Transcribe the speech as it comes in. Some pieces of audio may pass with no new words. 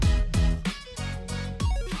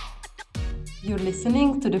You're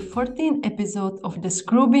listening to the 14th episode of the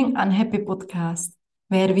Scrubbing Unhappy podcast,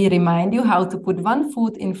 where we remind you how to put one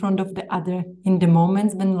foot in front of the other in the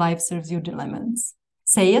moments when life serves you the lemons.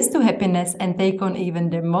 Say yes to happiness and take on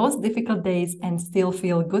even the most difficult days and still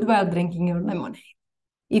feel good while drinking your lemonade.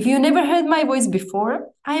 If you never heard my voice before,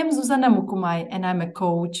 I am Zuzana Mukumai and I'm a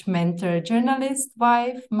coach, mentor, journalist,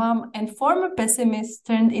 wife, mom, and former pessimist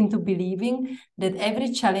turned into believing that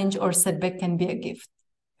every challenge or setback can be a gift.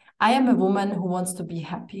 I am a woman who wants to be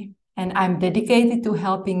happy, and I'm dedicated to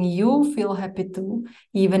helping you feel happy too,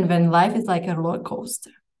 even when life is like a roller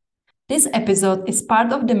coaster. This episode is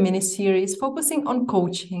part of the mini series focusing on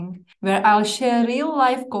coaching, where I'll share real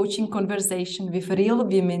life coaching conversation with real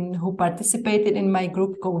women who participated in my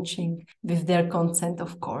group coaching with their consent,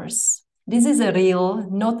 of course. This is a real,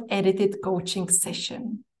 not edited coaching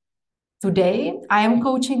session. Today, I am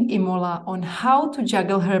coaching Imola on how to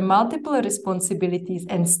juggle her multiple responsibilities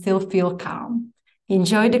and still feel calm.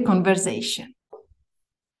 Enjoy the conversation.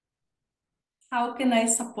 How can I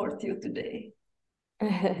support you today?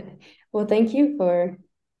 Well, thank you for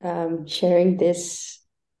sharing this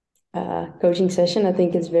coaching session. I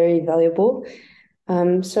think it's very valuable.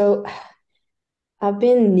 So I've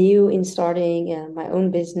been new in starting my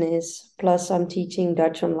own business, plus I'm teaching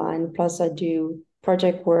Dutch online, plus I do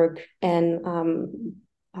project work, and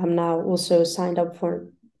I'm now also signed up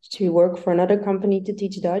to work for another company to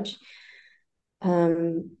teach Dutch.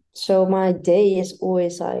 So my day is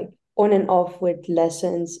always like on and off with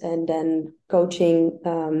lessons and then coaching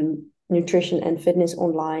nutrition and fitness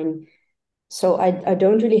online. So I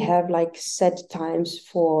don't really have like set times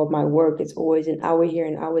for my work. It's always an hour here,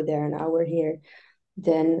 an hour there, an hour here.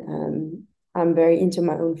 Then I'm very into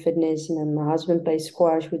my own fitness, and then my husband plays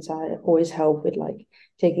squash, which I always help with, like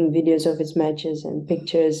taking videos of his matches and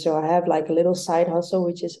pictures. So I have like a little side hustle,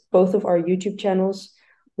 which is both of our YouTube channels,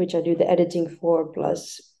 which I do the editing for,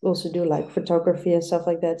 plus also do like photography and stuff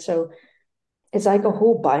like that. So it's like a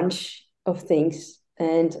whole bunch of things,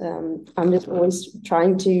 and I'm just always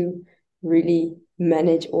trying to really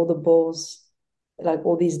manage all the balls, like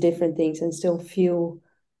all these different things, and still feel,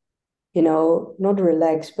 not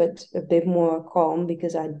relaxed, but a bit more calm,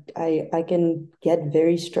 because I can get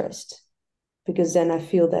very stressed, because then I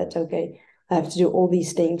feel that, okay, I have to do all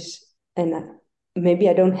these things, and maybe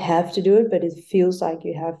I don't have to do it, but it feels like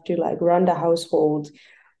you have to like run the household,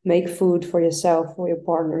 make food for yourself, for your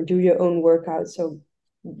partner, do your own workout. So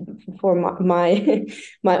for my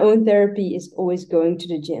my own therapy is always going to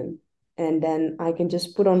the gym, and then I can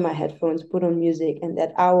just put on my headphones, put on music, and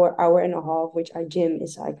that hour and a half which I gym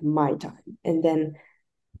is like my time, and then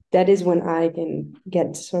that is when I can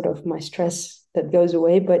get sort of my stress that goes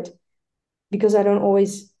away. But because I don't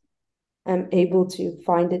always am able to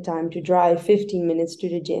find the time to drive 15 minutes to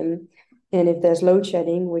the gym, and if there's load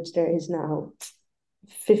shedding, which there is now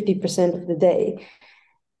 50% of the day,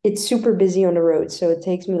 it's super busy on the road. So it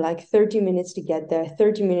takes me like 30 minutes to get there,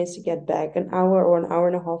 30 minutes to get back, an hour or an hour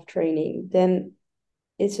and a half training. Then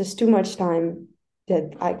it's just too much time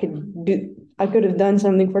that I could do. I could have done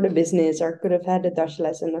something for the business, or could have had a Dutch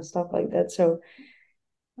lesson or stuff like that. So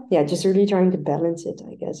yeah, just really trying to balance it,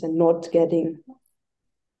 I guess, and not getting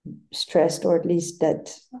stressed, or at least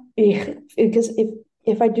that, because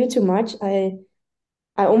if I do too much, I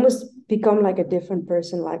almost become like a different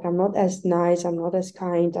person. Like I'm not as nice, I'm not as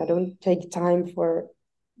kind. I don't take time for,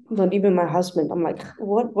 not even my husband. I'm like,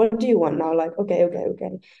 what do you want now? Like, okay.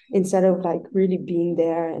 Instead of like really being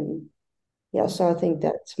there. And yeah, so I think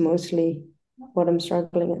that's mostly what I'm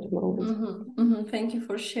struggling at the moment. Thank you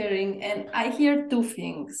for sharing. And I hear two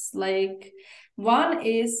things. Like, one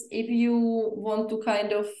is if you want to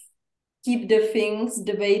kind of keep the things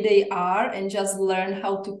the way they are and just learn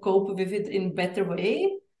how to cope with it in better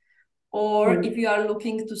way, or if Mm. you are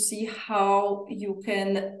looking to see how you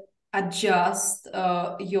can adjust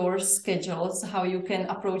your schedules, how you can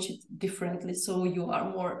approach it differently so you are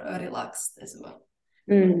more relaxed as well.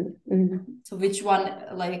 So which one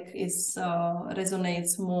like is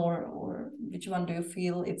resonates more, or which one do you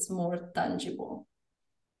feel it's more tangible?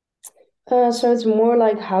 So it's more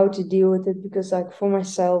like how to deal with it, because like for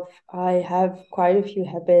myself, I have quite a few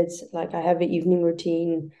habits. Like I have an evening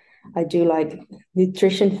routine. I do like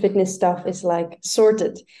nutrition, fitness stuff is like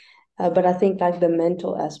sorted. But I think like the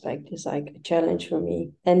mental aspect is like a challenge for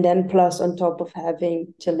me. And then plus on top of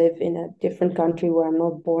having to live in a different country where I'm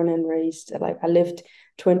not born and raised, like I lived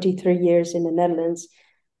 23 years in the Netherlands.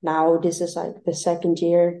 Now this is like the second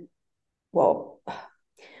year. Well,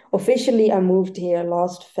 officially I moved here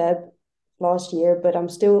last Feb last year, but I'm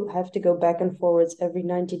still have to go back and forwards every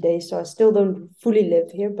 90 days. So I still don't fully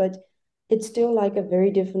live here, but it's still like a very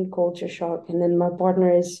different culture shock. And then my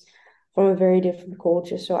partner is from a very different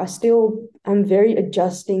culture. So I'm very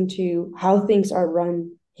adjusting to how things are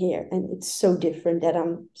run here. And it's so different that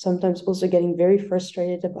I'm sometimes also getting very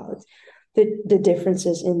frustrated about the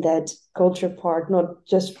differences in that culture part, not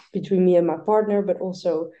just between me and my partner, but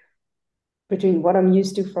also between what I'm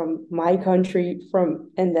used to from my country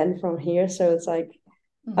and then from here. So it's like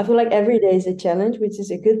I feel like every day is a challenge, which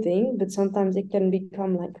is a good thing, but sometimes it can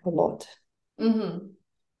become like a lot.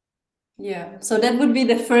 Yeah, so that would be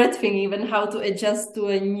the third thing, even how to adjust to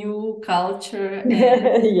a new culture.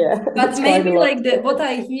 Yeah, But it's quite a maybe lot. like what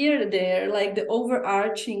I hear there, like the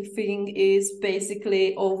overarching thing is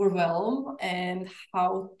basically overwhelm and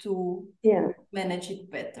how to manage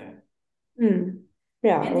it better.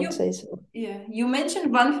 Yeah, I And would say so. you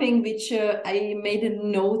mentioned one thing which I made a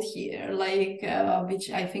note here, like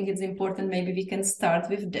which I think is important. Maybe we can start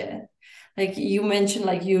with that. Like you mentioned,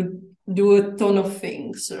 like you do a ton of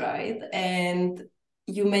things, right? And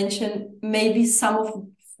you mentioned maybe some of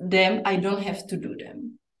them I don't have to do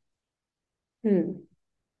them.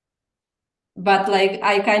 But like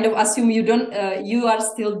I kind of assume you don't you are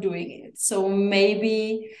still doing it, so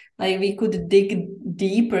maybe like we could dig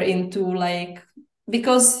deeper into like,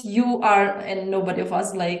 because you are, and nobody of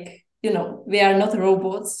us, like, you know, we are not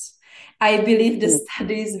robots. I believe the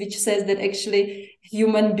studies which says that actually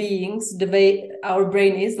human beings, the way our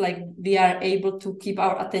brain is, like we are able to keep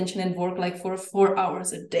our attention and work like for 4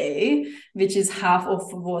 hours a day, which is half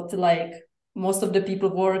of what like most of the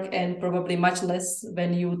people work, and probably much less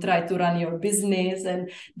when you try to run your business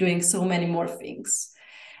and doing so many more things.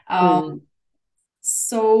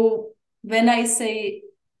 So when I say,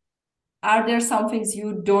 are there some things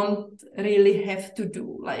you don't really have to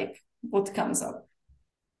do? Like what comes up?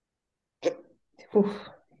 Oof.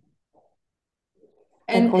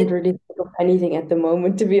 I And can't really think of anything at the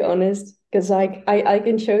moment, to be honest. Because like I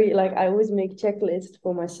can show you, like I always make checklists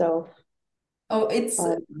for myself. oh, it's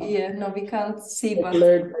yeah, no, we can't see, but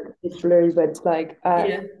It's blurry, but like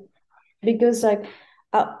yeah. because like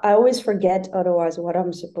I always forget otherwise what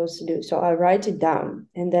I'm supposed to do. So I write it down,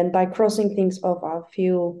 and then by crossing things off, I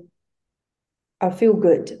feel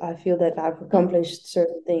good. I feel that I've accomplished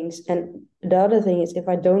certain things. And the other thing is, if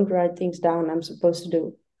I don't write things down I'm supposed to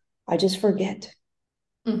do, I just forget.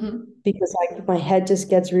 Because like my head just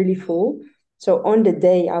gets really full. So on the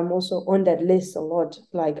day, I'm also on that list a lot.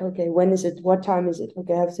 Like, okay, when is it? What time is it?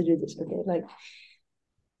 Okay, I have to do this. Okay, like,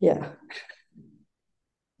 yeah.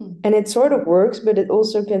 And it sort of works, but it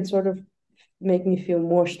also can sort of make me feel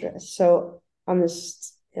more stressed. So I'm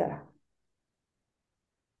just, yeah.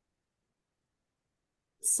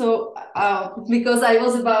 So because I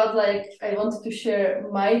was about like, I wanted to share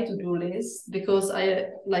my to-do list, because I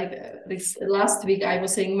like this last week I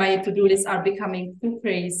was saying my to-do lists are becoming too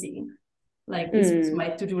crazy. Like this was my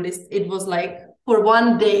to-do list. It was like for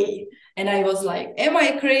one day, and I was like, am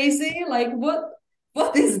I crazy? Like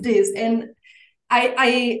what is this? And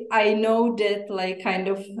I know that like kind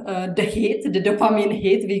of the dopamine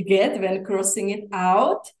hit we get when crossing it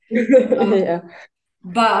out. Yeah.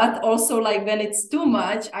 But also like when it's too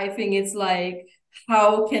much, I think it's like,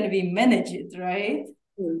 how can we manage it, right?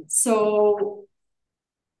 So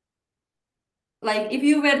like if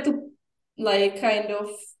you were to like kind of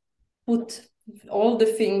put all the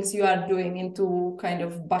things you are doing into kind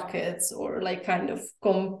of buckets, or like kind of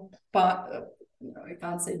I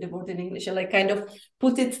can't say the word in English, like kind of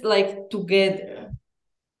put it like together,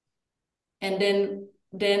 and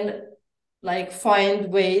then like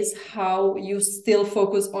find ways how you still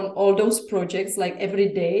focus on all those projects like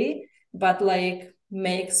every day, but like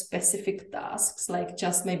make specific tasks, like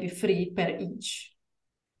just maybe 3 per each.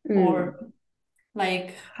 Or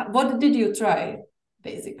like what did you try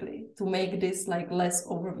basically to make this like less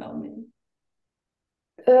overwhelming?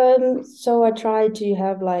 So I try to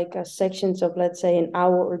have like sections of, let's say, an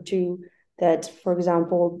hour or two, that, for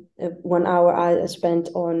example, 1 hour I spent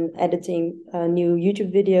on editing new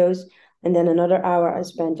YouTube videos, and then another hour I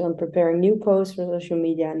spent on preparing new posts for social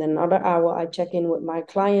media, and then another hour I check in with my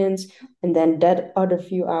clients, and then that other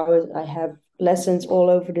few hours I have lessons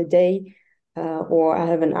all over the day, or I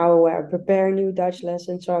have an hour where I prepare new Dutch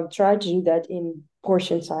lessons. So I've tried to do that in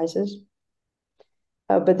portion sizes.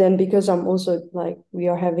 But then because I'm also like, we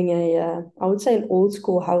are having I would say an old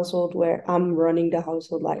school household where I'm running the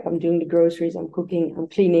household, like I'm doing the groceries, I'm cooking, I'm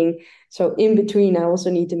cleaning. So in between, I also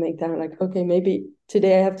need to make time like, okay, maybe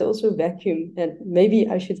today I have to also vacuum, and maybe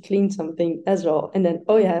I should clean something as well. And then,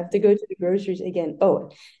 oh yeah, I have to go to the groceries again.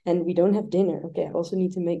 Oh, and we don't have dinner. Okay, I also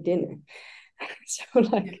need to make dinner. So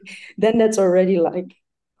like, then that's already like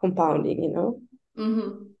compounding, you know?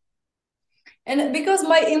 And because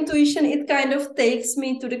my intuition, it kind of takes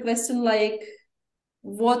me to the question like,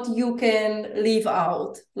 what you can leave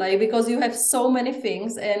out, like, because you have so many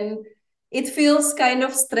things and it feels kind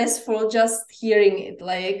of stressful just hearing it.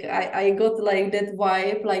 Like I got like that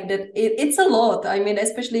vibe, like that it's a lot. I mean,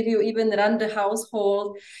 especially if you even run the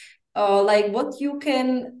household, like what you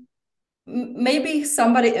can, maybe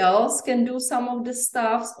somebody else can do some of the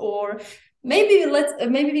stuffs, or maybe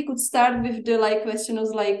we could start with the like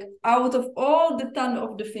questions, like out of all the ton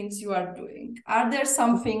of the things you are doing, are there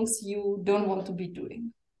some things you don't want to be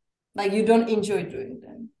doing, like you don't enjoy doing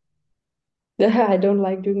them? I don't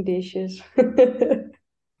like doing dishes. No,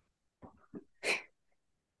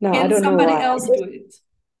 I Can don't know somebody why. else do it?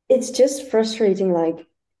 It's just frustrating, like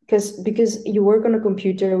because you work on a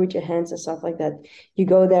computer with your hands and stuff like that. You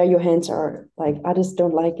go there, your hands are like, I just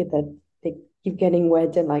don't like it that they keep getting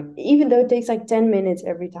wet, and like even though it takes like 10 minutes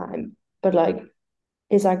every time, but like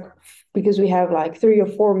it's like because we have like 3 or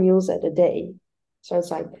 4 meals at a day. So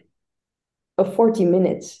it's like a 40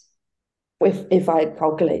 minutes if I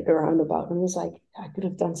calculate around about. And it's like I could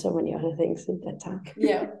have done so many other things in that time.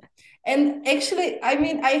 Yeah. And actually, I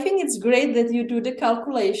mean, I think it's great that you do the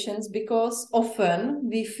calculations, because often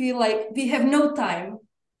we feel like we have no time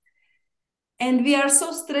and we are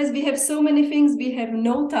so stressed, we have so many things, we have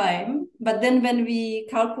no time. But then when we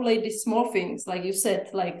calculate these small things, like you said,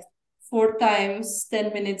 like 4 times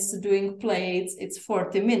 10 minutes doing plates, it's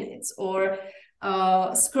 40 minutes. Or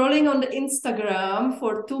scrolling on the Instagram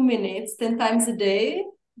for 2 minutes 10 times a day,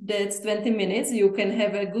 that's 20 minutes, you can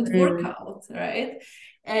have a good workout, right?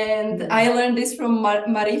 And I learned this from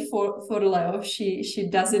Marie Forleo. She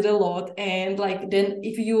does it a lot. And like then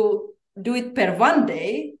if you do it per one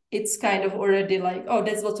day, it's kind of already like, oh,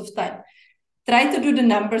 that's lots of time. Try to do the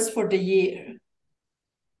numbers for the year.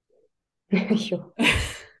 Sure.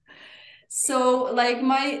 So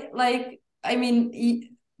I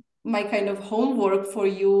mean, my kind of homework for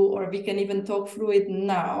you, or we can even talk through it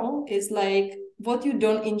now, is like what you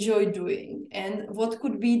don't enjoy doing and what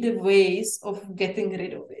could be the ways of getting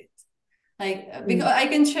rid of it. Like because I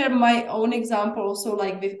can share my own example also,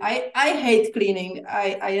 like with I hate cleaning.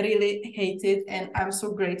 I really hate it, and I'm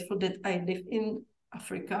so grateful that I live in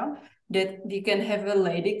Africa, that we can have a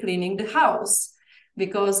lady cleaning the house,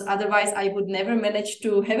 because otherwise I would never manage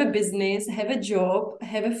to have a business, have a job,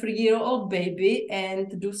 have a 3-year-old baby,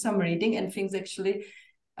 and do some reading and things. Actually,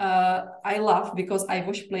 I laugh because I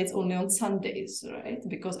wash plates only on Sundays, right?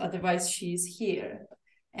 Because otherwise she's here,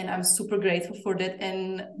 and I'm super grateful for that.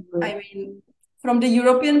 And I mean, from the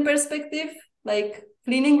European perspective, like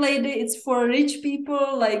cleaning lady, it's for rich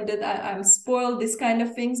people, like that I'm spoiled, this kind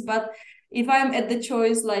of things. But if I'm at the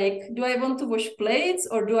choice, like, do I want to wash plates,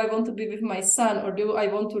 or do I want to be with my son, or do I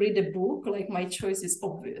want to read a book? Like, my choice is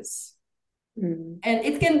obvious. And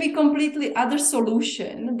it can be completely other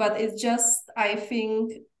solution, but it's just, I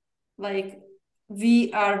think, like,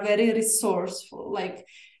 we are very resourceful. Like,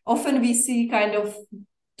 often we see kind of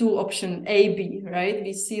two option A, B, right?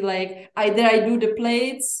 We see like either I do the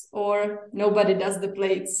plates or nobody does the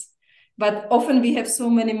plates. But often we have so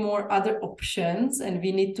many more other options, and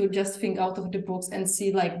we need to just think out of the box and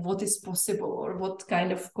see like what is possible or what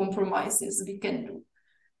kind of compromises we can do.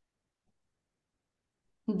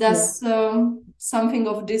 Does something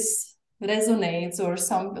of this resonates, or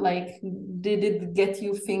some like, did it get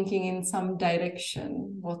you thinking in some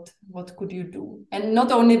direction? What could you do? And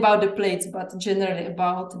not only about the plates, but generally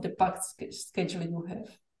about the packed schedule you have.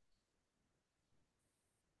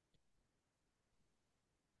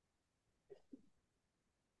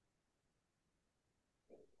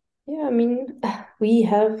 Yeah, I mean, we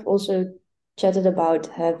have also chatted about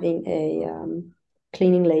having a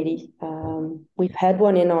cleaning lady. We've had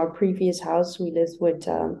one in our previous house. We lived with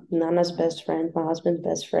Nana's best friend, my husband's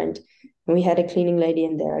best friend, and we had a cleaning lady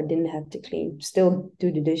in there. I didn't have to clean, still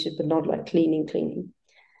do the dishes, but not like cleaning.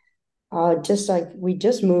 Just like we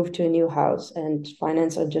just moved to a new house and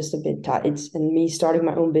finance are just a bit tight. And me starting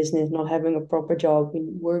my own business, not having a proper job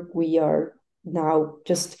in work, we are now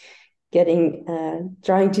just getting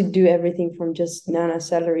trying to do everything from just Nana's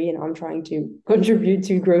salary, and I'm trying to contribute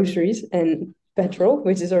to groceries and petrol,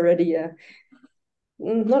 which is already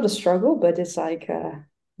not a struggle, but it's like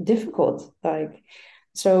difficult. Like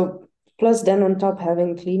so, plus then on top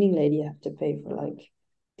having cleaning lady, you have to pay for like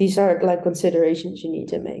these are like considerations you need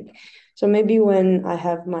to make. So maybe when I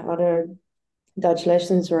have my other Dutch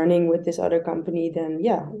lessons running with this other company, then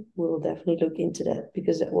yeah, we'll definitely look into that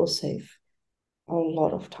because it will save a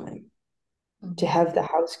lot of time to have the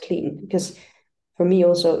house clean. Because for me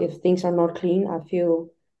also, if things are not clean, I feel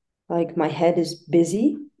like my head is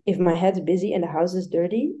busy. If my head's busy and the house is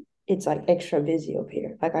dirty, it's like extra busy up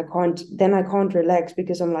here. Like I can't relax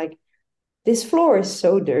because I'm like, this floor is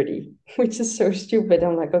so dirty, which is so stupid.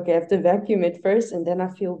 I'm like, okay, I have to vacuum it first, and then I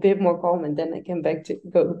feel a bit more calm, and then I can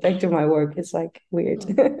go back to my work. It's like weird.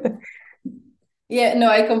 Yeah, no,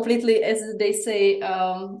 I completely, as they say,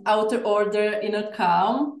 outer order, inner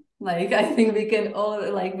calm. Like, I think we can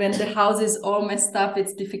all, like, when the house is all messed up,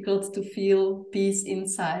 it's difficult to feel peace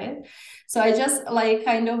inside. So I just, like,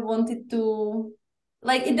 kind of wanted to,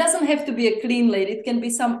 like, it doesn't have to be a clean lady. It can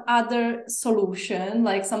be some other solution.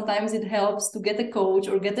 Like, sometimes it helps to get a coach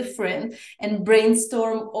or get a friend and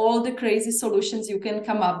brainstorm all the crazy solutions you can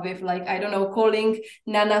come up with. Like, I don't know, calling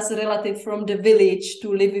Nana's relative from the village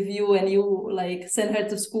to live with you, and you like send her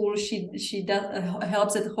to school. She does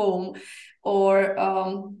helps at home, or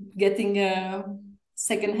getting a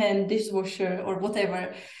secondhand dishwasher or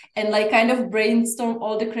whatever, and like kind of brainstorm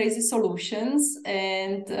all the crazy solutions.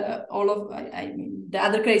 And all of I mean, the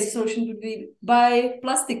other crazy solution would be buy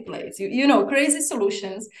plastic plates. You know, crazy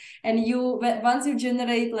solutions. And you, once you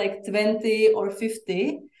generate like 20 or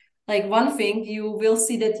 50, like one thing, you will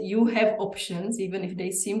see that you have options even if they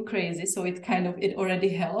seem crazy, so it kind of, it already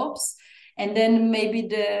helps. And then maybe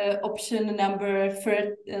the option number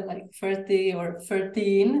 30, like 30 or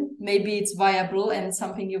 13, maybe it's viable and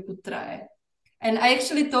something you could try. And I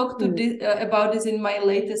actually talked to this, about this in my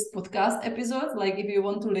latest podcast episode, like if you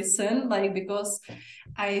want to listen, like, because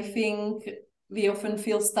I think we often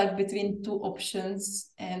feel stuck between two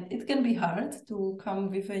options and it can be hard to come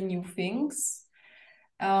with new things.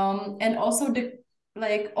 And also the,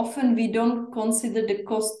 like, often we don't consider the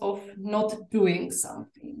cost of not doing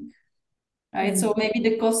something, right? So maybe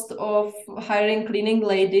the cost of hiring cleaning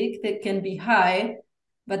lady that can be high,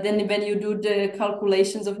 but then when you do the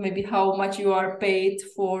calculations of maybe how much you are paid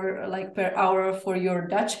for, like, per hour for your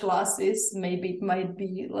Dutch classes, maybe it might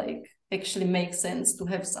be like actually makes sense to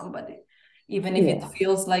have somebody, even if it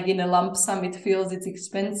feels like in a lump sum it feels it's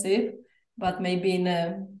expensive, but maybe in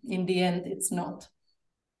the end it's not.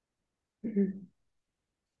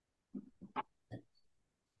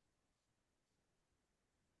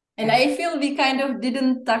 And I feel we kind of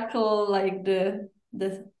didn't tackle like the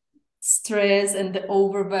stress and the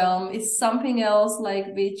overwhelm. Is something else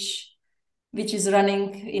like which is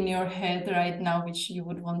running in your head right now, which you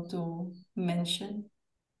would want to mention?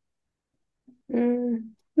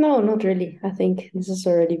 No, not really. I think this is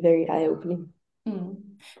already very eye-opening.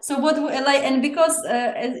 So what, like, and because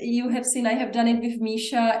as you have seen, I have done it with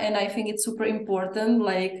Misha, and I think it's super important,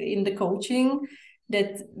 like in the coaching,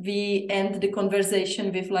 that we end the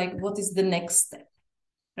conversation with like, what is the next step,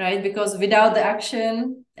 right? Because without the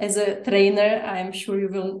action, as a trainer, I'm sure you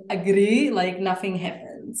will agree, like nothing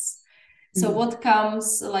happens. So what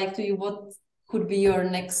comes like to you? What could be your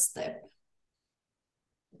next step?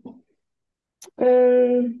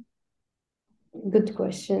 Good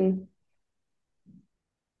question.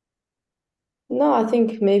 No, I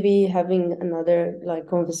think maybe having another like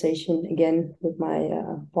conversation again with my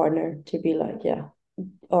partner to be like, yeah,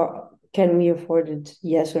 or can we afford it?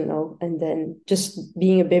 Yes or no? And then just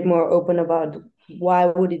being a bit more open about why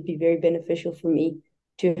would it be very beneficial for me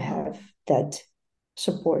to have that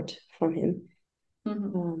support from him.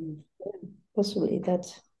 Possibly that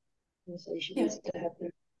conversation needs to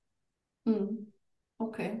happen.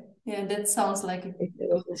 Okay. Yeah, that sounds like a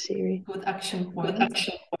good action point.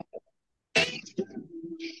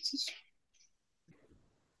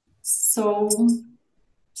 So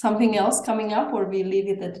something else coming up, or we leave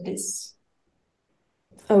it at this?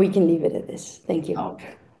 Oh, we can leave it at this. Thank you.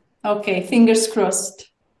 Okay. Okay, fingers crossed.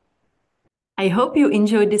 I hope you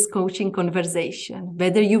enjoyed this coaching conversation,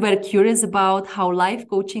 whether you were curious about how life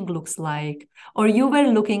coaching looks like, or you were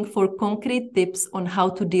looking for concrete tips on how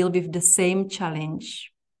to deal with the same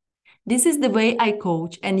challenge. This is the way I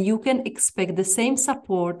coach, and you can expect the same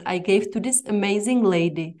support I gave to this amazing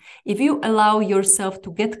lady if you allow yourself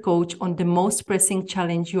to get coached on the most pressing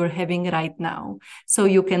challenge you're having right now, so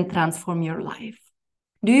you can transform your life.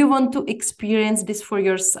 Do you want to experience this for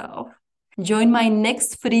yourself? Join my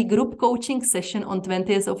next free group coaching session on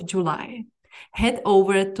 20th of July. Head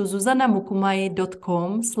over to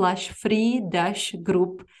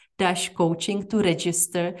zuzanamukumai.com/free-group-coaching to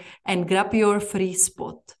register and grab your free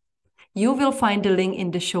spot. You will find the link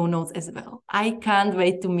in the show notes as well. I can't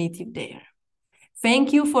wait to meet you there.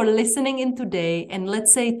 Thank you for listening in today, and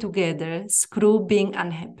let's say together, screw being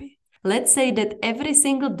unhappy. Let's say that every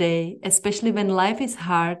single day, especially when life is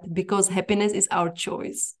hard, because happiness is our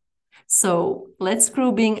choice. So let's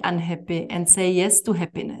screw being unhappy and say yes to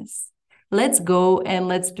happiness. Let's go and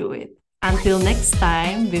let's do it. Until next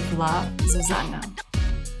time, with love, Zuzana.